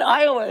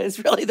Iowa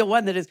is really the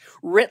one that is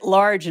writ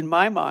large in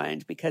my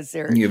mind because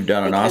you've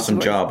done an awesome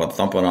job of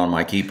thumping on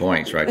my key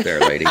points right there,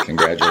 lady.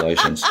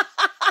 Congratulations.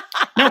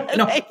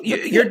 No,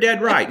 you're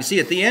dead right. You see,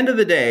 at the end of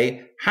the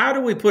day, how do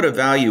we put a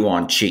value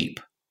on cheap?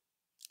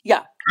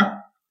 Yeah.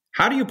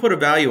 How do you put a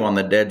value on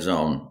the dead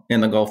zone in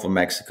the Gulf of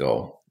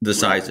Mexico, the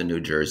size of New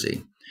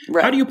Jersey?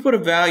 Right. How do you put a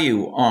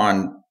value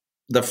on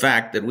the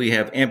fact that we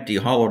have empty,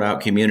 hollowed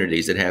out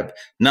communities that have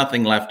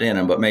nothing left in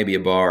them but maybe a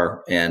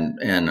bar and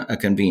a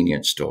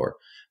convenience store?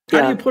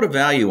 How do you put a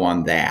value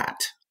on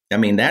that? I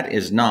mean, that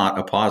is not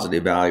a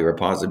positive value or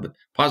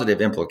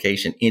positive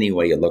implication any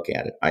way you look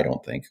at it, I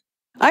don't think.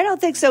 I don't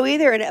think so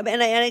either. And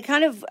it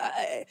kind of,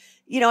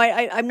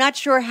 I'm not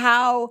sure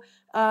how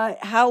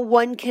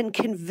one can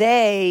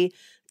convey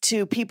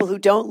to people who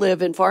don't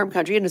live in farm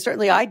country, and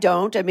certainly I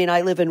don't. I mean,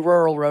 I live in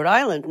rural Rhode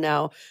Island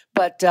now,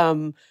 but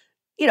the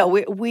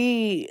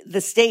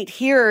state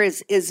here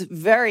is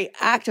very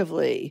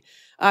actively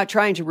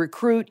trying to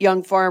recruit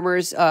young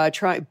farmers,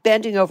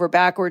 bending over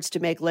backwards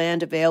to make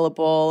land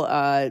available,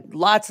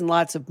 lots and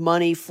lots of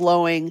money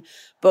flowing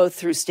both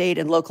through state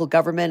and local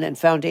government and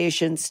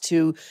foundations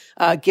to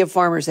give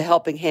farmers a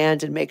helping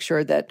hand and make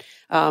sure that,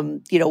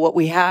 what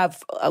we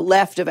have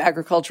left of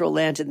agricultural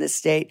land in this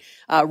state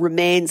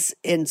remains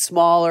in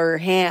smaller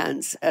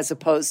hands as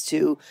opposed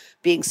to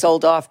being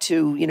sold off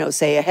to,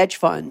 say, a hedge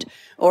fund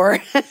or,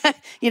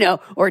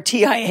 or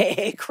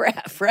TIAA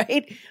crap,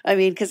 right? I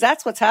mean, because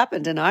that's what's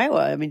happened in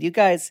Iowa. I mean, you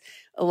guys,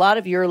 a lot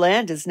of your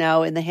land is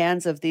now in the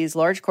hands of these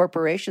large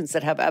corporations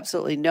that have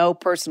absolutely no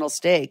personal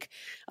stake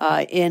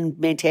in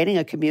maintaining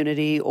a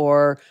community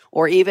or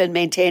even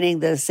maintaining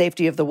the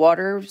safety of the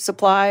water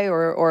supply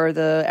or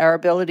the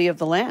arability of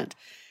the land.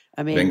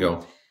 I mean,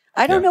 bingo.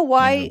 I don't know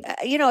why,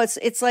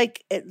 it's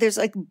like, there's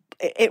like,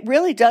 it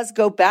really does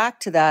go back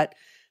to that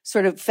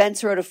sort of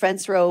fence row to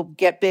fence row,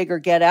 get big or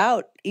get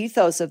out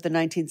ethos of the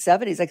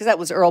 1970s. Because that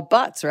was Earl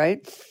Butz,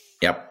 right?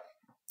 Yep.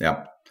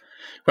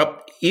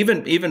 Well,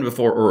 even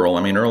before Earl,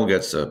 I mean, Earl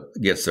gets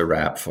a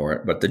rap for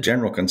it, but the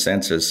general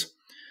consensus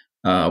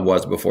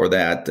was before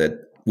that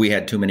we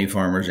had too many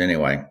farmers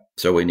anyway,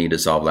 so we need to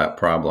solve that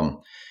problem.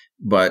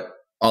 But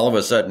all of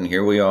a sudden,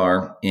 here we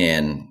are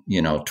in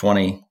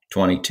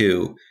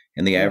 2022,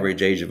 and the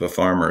average age of a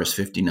farmer is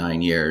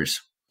 59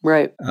 years.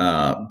 Right.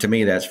 To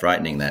me, that's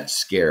frightening. That's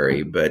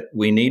scary. But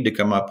we need to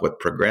come up with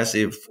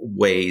progressive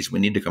ways. We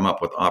need to come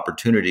up with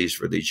opportunities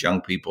for these young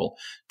people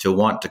to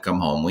want to come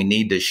home. We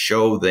need to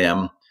show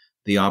them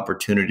the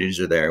opportunities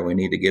are there. We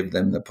need to give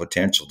them the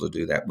potential to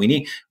do that. We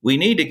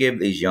need to give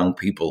these young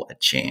people a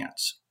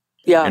chance.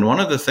 Yeah. And one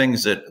of the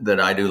things that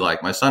I do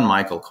like, my son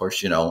Michael, of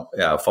course,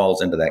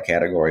 falls into that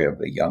category of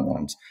the young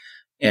ones,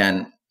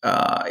 and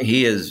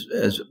he has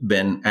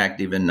been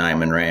active in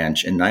Niman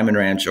Ranch. And Niman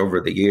Ranch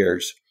over the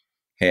years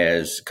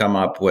has come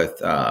up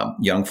with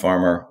young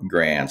farmer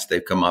grants.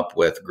 They've come up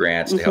with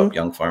grants to help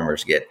young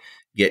farmers get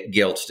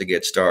gilts to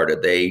get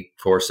started. They,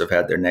 of course, have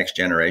had their Next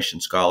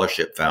Generation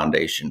Scholarship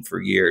Foundation for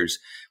years.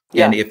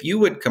 Yeah. And if you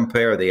would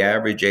compare the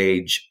average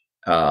age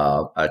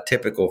of a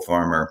typical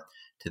farmer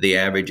to the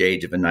average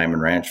age of a Niman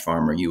Ranch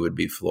farmer, you would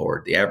be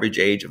floored. The average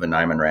age of a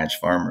Niman Ranch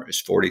farmer is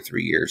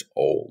 43 years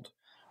old.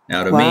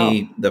 Now, to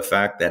me, the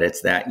fact that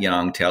it's that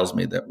young tells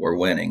me that we're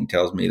winning,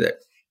 tells me that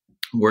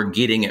we're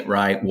getting it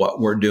right. What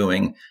we're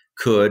doing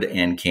could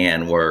and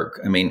can work.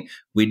 I mean,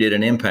 we did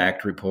an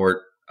impact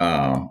report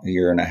a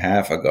year and a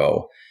half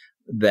ago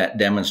that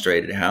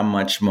demonstrated how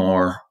much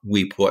more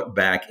we put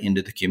back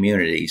into the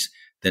communities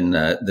than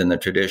the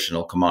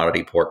traditional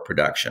commodity pork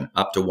production,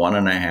 up to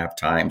 1.5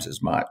 times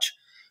as much.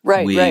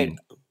 Right.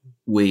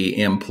 We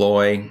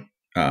employ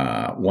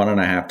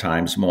 1.5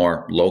 times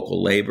more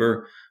local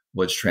labor,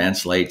 which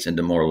translates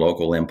into more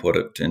local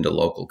input into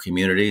local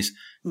communities,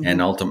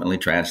 and ultimately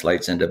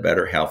translates into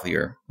better,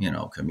 healthier,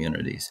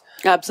 communities.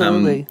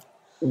 Absolutely.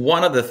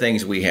 One of the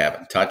things we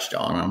haven't touched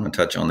on, I'm going to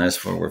touch on this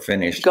before we're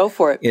finished. Go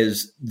for it.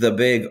 Is the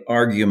big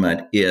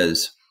argument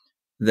is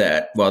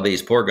that, well,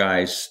 these poor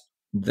guys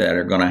that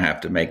are going to have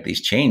to make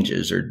these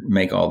changes or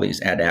make all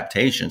these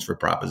adaptations for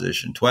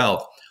Proposition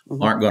 12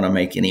 aren't going to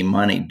make any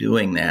money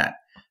doing that.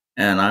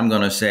 And I'm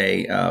going to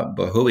say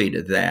bahooey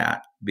to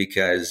that,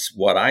 because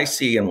what I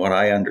see and what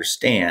I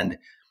understand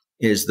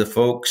is the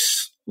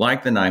folks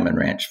like the Niman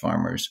Ranch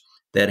farmers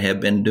that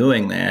have been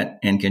doing that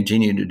and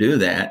continue to do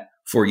that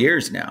for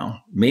years now.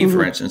 Me,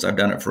 for instance, I've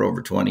done it for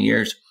over 20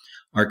 years,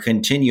 are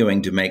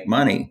continuing to make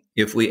money.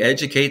 If we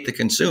educate the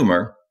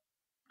consumer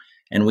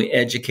and we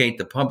educate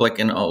the public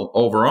and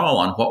overall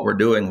on what we're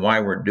doing, why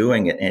we're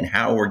doing it, and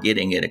how we're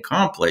getting it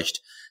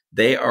accomplished,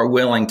 they are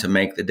willing to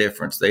make the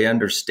difference. They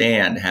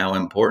understand how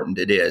important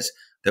it is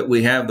that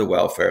we have the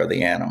welfare of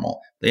the animal.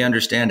 They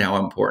understand how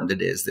important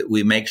it is that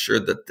we make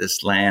sure that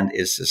this land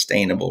is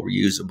sustainable,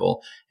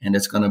 reusable, and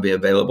it's going to be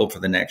available for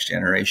the next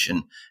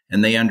generation.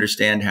 And they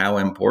understand how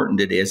important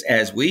it is,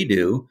 as we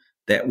do,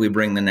 that we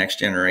bring the next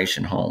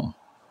generation home.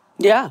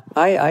 Yeah,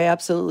 I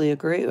absolutely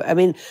agree. I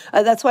mean,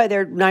 that's why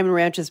Niman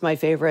Ranch is my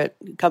favorite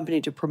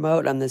company to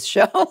promote on this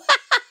show.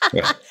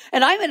 Yeah.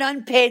 And I'm an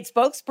unpaid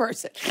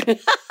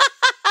spokesperson.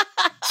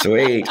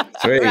 Sweet.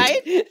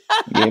 Right?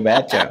 You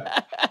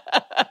betcha.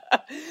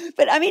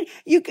 But I mean,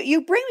 you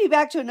bring me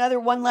back to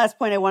one last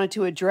point I wanted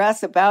to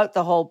address about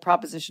the whole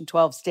Proposition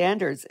 12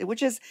 standards,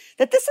 which is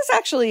that this is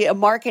actually a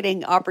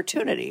marketing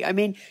opportunity. I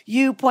mean,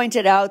 you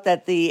pointed out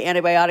that the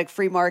antibiotic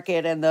free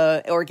market and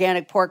the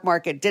organic pork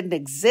market didn't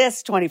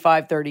exist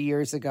 25, 30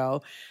 years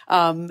ago.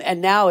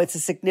 And now it's a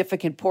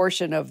significant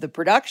portion of the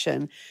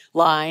production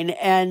line.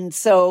 And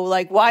so,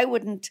 why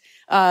wouldn't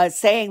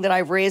saying that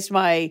I've raised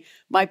my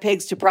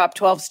pigs to Prop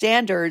 12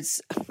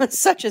 standards,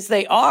 such as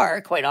they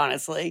are, quite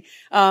honestly,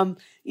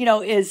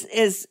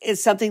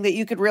 is something that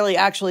you could really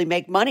actually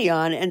make money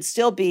on and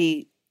still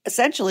be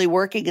essentially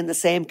working in the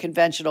same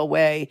conventional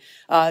way,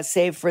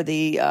 save for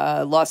the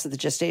loss of the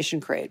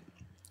gestation crate.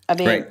 I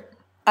mean, right.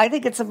 I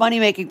think it's a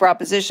money-making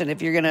proposition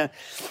if you're going to,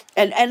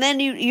 and then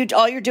you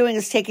all you're doing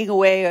is taking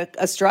away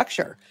a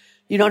structure.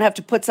 You don't have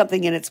to put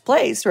something in its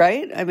place,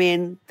 right? I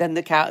mean, then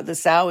the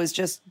sow is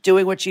just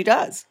doing what she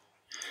does.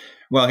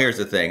 Well, here's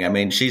the thing. I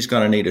mean, she's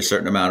going to need a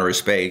certain amount of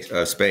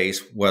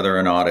space, whether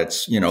or not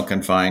it's,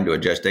 confined to a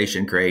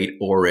gestation crate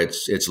or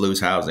it's loose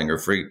housing or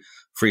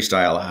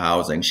freestyle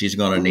housing. She's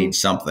going to need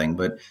something.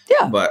 But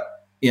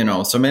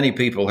so many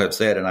people have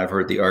said, and I've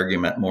heard the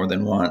argument more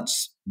than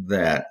once,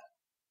 that,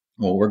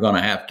 well, we're going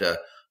to have to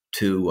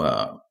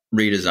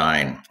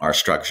redesign our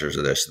structures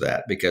of this,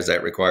 that, because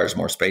that requires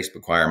more space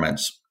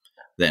requirements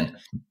than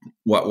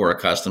what we're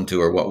accustomed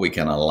to or what we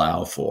can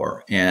allow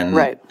for.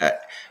 And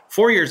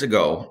 4 years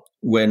ago,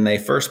 when they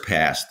first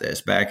passed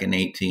this back in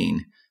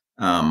 18,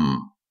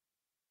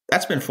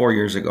 that's been 4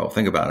 years ago.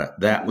 Think about it.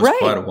 That was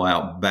quite a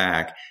while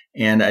back.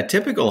 And a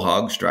typical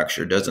hog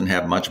structure doesn't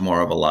have much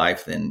more of a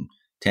life than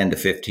 10 to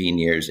 15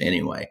 years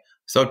anyway.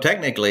 So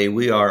technically,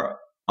 we are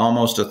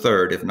almost a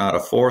third, if not a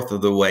fourth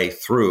of the way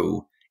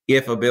through,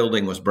 if a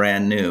building was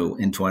brand new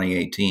in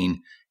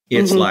 2018,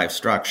 its life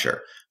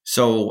structure.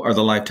 So, or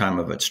the lifetime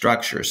of its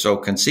structure. So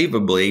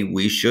conceivably,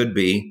 we should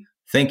be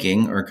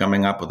thinking or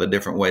coming up with a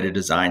different way to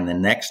design the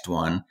next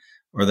one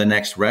or the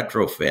next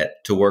retrofit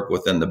to work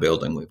within the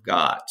building we've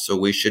got. So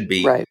we should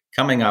be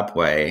coming up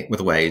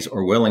with ways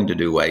or willing to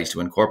do ways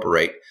to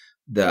incorporate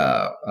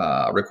the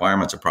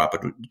requirements of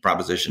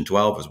Proposition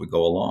 12 as we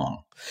go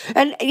along.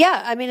 And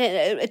I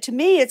mean, to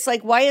me, it's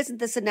like, why isn't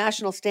this a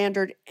national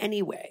standard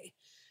anyway?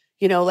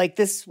 Like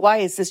this, why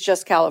is this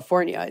just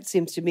California? It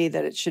seems to me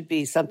that it should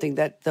be something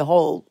that the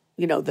whole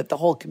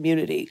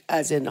community,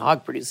 as in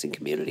hog producing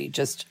community,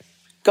 just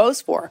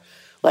goes for.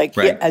 Like,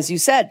 as you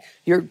said,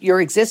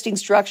 your existing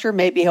structure,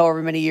 maybe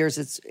however many years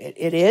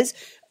it is,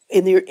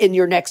 in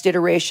your next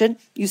iteration,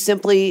 you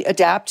simply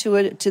adapt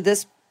to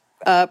this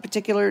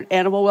particular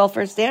animal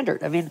welfare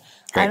standard. I mean,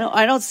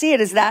 I don't see it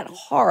as that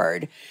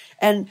hard.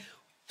 And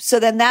so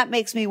then that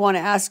makes me want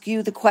to ask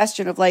you the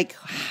question of like,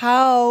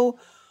 how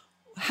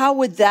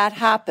would that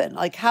happen?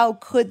 Like, how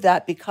could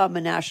that become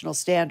a national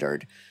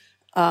standard?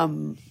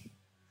 Every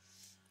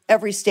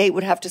state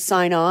would have to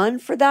sign on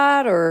for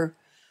that, or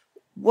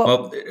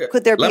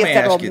could there be a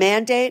federal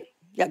mandate?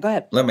 Yeah, go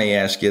ahead. Let me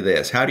ask you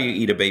this. How do you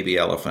eat a baby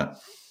elephant?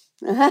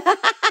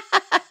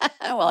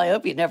 Well, I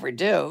hope you never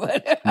do.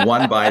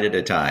 One bite at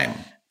a time.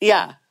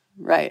 Yeah,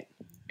 right.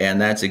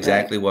 And that's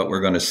exactly what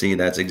we're going to see.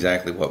 That's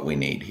exactly what we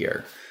need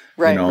here.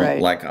 Right,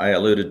 like I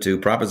alluded to,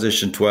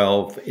 Proposition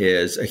 12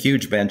 is a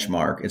huge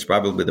benchmark. It's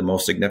probably the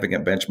most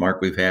significant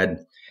benchmark we've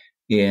had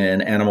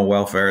in animal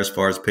welfare as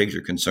far as pigs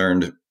are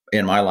concerned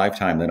in my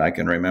lifetime that I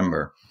can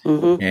remember.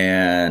 Mm-hmm.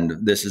 And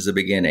this is the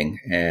beginning,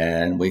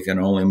 and we can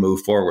only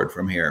move forward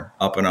from here,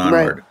 up and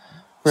onward.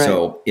 Right.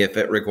 So if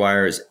it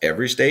requires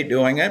every state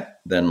doing it,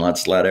 then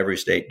let's let every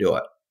state do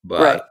it.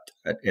 But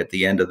at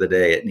the end of the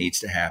day, it needs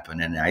to happen.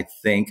 And I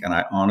think, and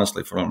I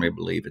honestly firmly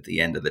believe at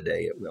the end of the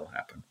day, it will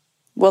happen.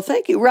 Well,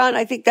 thank you, Ron.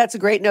 I think that's a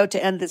great note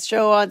to end this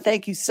show on.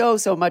 Thank you so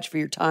much for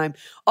your time.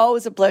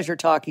 Always a pleasure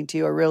talking to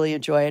you. I really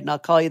enjoy it. And I'll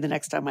call you the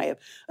next time I have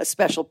a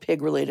special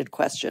pig-related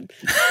question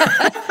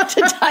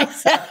to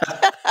dissect.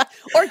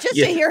 Or just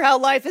to hear how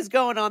life is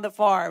going on the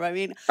farm. I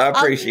mean,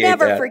 I'll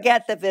never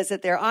forget the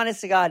visit there.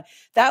 Honest to God,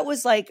 that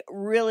was like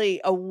really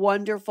a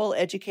wonderful,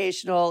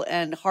 educational,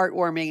 and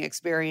heartwarming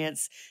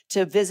experience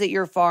to visit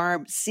your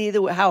farm, see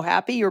how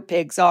happy your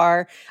pigs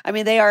are. I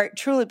mean, they are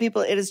truly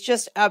people. It is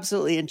just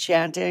absolutely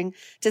enchanting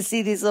to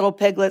see these little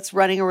piglets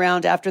running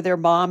around after their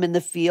mom in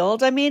the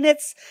field. I mean,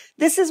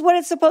 this is what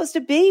it's supposed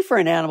to be for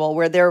an animal,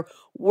 where their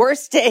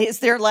worst day is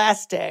their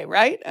last day,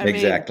 right?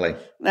 Exactly.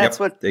 That's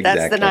that's the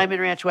Niman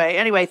Ranch way.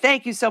 Anyway,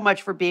 thank you so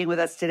much for being with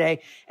us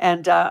today.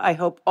 And I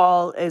hope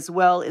all is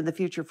well in the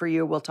future for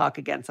you. We'll talk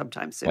again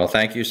sometime soon. Well,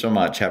 thank you so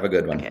much. Have a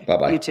good one. Okay.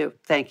 Bye-bye. You too.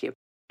 Thank you.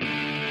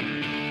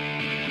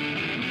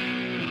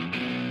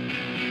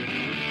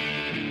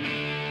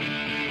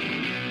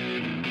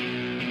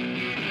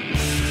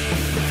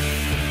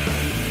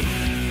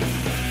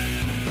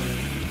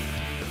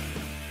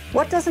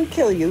 What Doesn't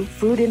Kill You,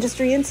 Food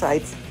Industry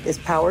Insights, is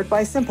powered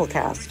by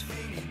Simplecast.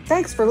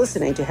 Thanks for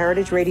listening to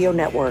Heritage Radio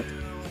Network,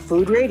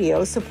 food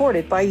radio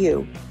supported by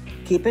you.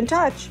 Keep in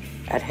touch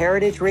at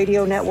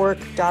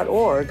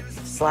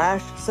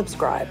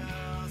heritageradionetwork.org/subscribe.